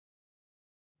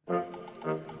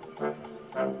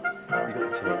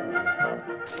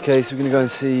Okay, so we're going to go and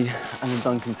see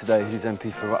Duncan today, who's MP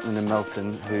for Rutland and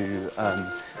Melton, who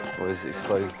was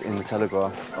exposed in the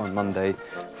Telegraph on Monday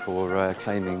for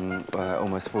claiming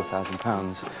almost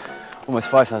 £4,000,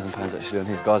 almost £5,000 actually, on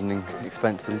his gardening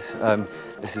expenses.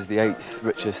 This is the 8th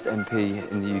richest MP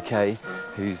in the UK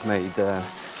who's made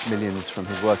millions from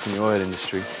his work in the oil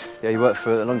industry. Yeah, he worked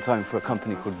for a long time for a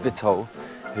company called Vitol,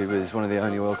 who was one of the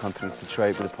only oil companies to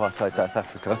trade with apartheid South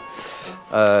Africa.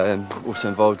 Also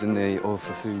involved in the oil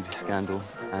for food scandal,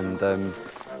 and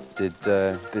did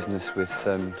business with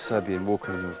Serbian war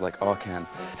criminals like Arkan.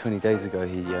 20 days ago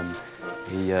he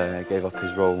gave up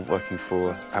his role working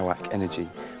for Arawak Energy,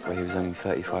 where he was earning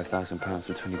 £35,000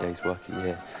 for 20 days work a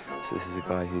year. So this is a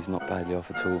guy who's not badly off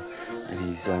at all, and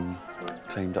he's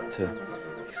claimed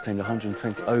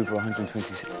over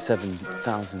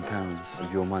 £127,000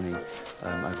 of your money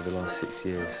over the last 6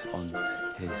 years on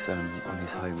his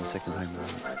home, the second home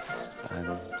allowance.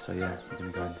 So yeah, we're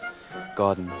going to go and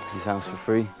garden his house for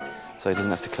free, so he doesn't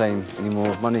have to claim any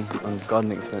more money on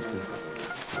gardening expenses.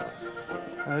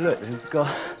 Oh look, his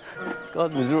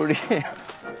gardener's already here.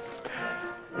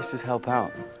 Let's just help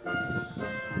out.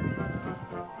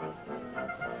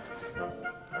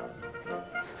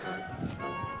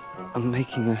 I'm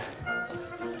making a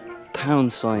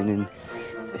pound sign in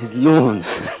his lawn.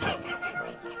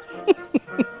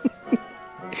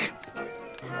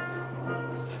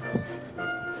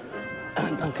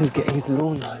 And Duncan's getting his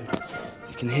lawn mowed.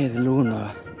 You can hear the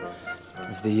lawnmower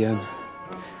of the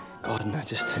gardener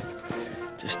just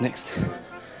next, a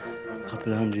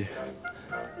couple of hundred,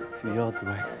 few yards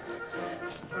away.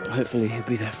 Hopefully he'll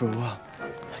be there for a while.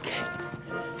 Okay.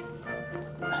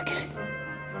 Okay.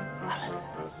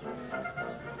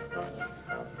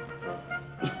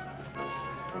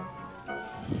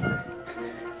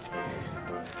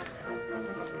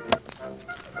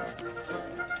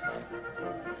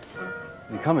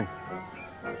 Is he coming?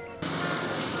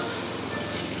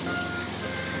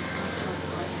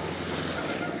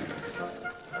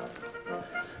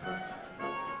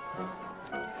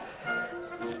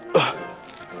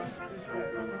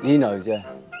 He knows, yeah.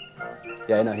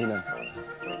 Yeah, no, he knows.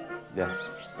 Yeah.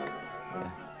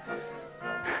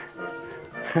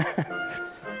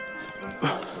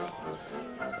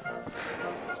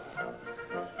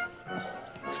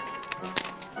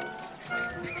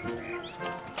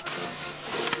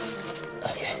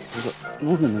 Okay, we've got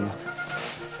more than enough.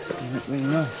 This is going to look really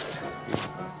nice.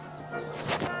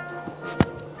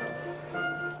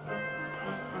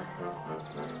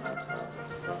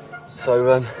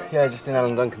 So yeah, just in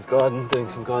Alan Duncan's garden, doing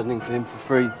some gardening for him for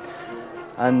free.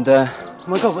 And oh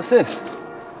my God, what's this?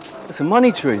 It's a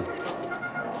money tree.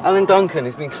 Alan Duncan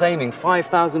has been claiming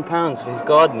 £5,000 for his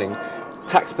gardening.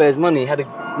 Taxpayers' money. He had a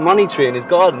money tree in his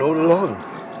garden all along.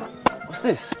 What's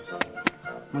this?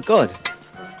 Oh my God.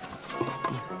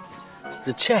 There's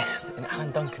a chest in Alan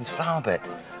Duncan's flower bed.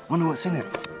 Wonder what's in it.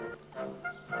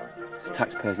 It's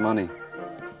taxpayers' money.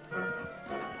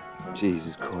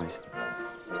 Jesus Christ.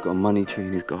 He's got a money tree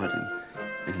in his garden,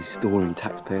 and he's storing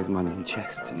taxpayers' money in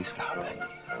chests in his flower bed.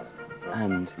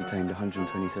 And he claimed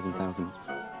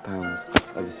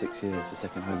 £127,000 over 6 years for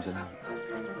second home's allowance.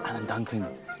 Alan Duncan,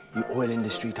 you oil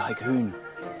industry tycoon.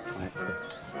 Right, let's go.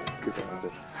 Let's go.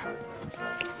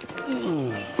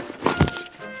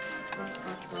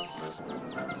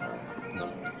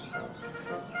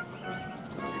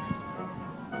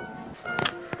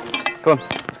 Come on,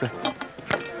 let's go.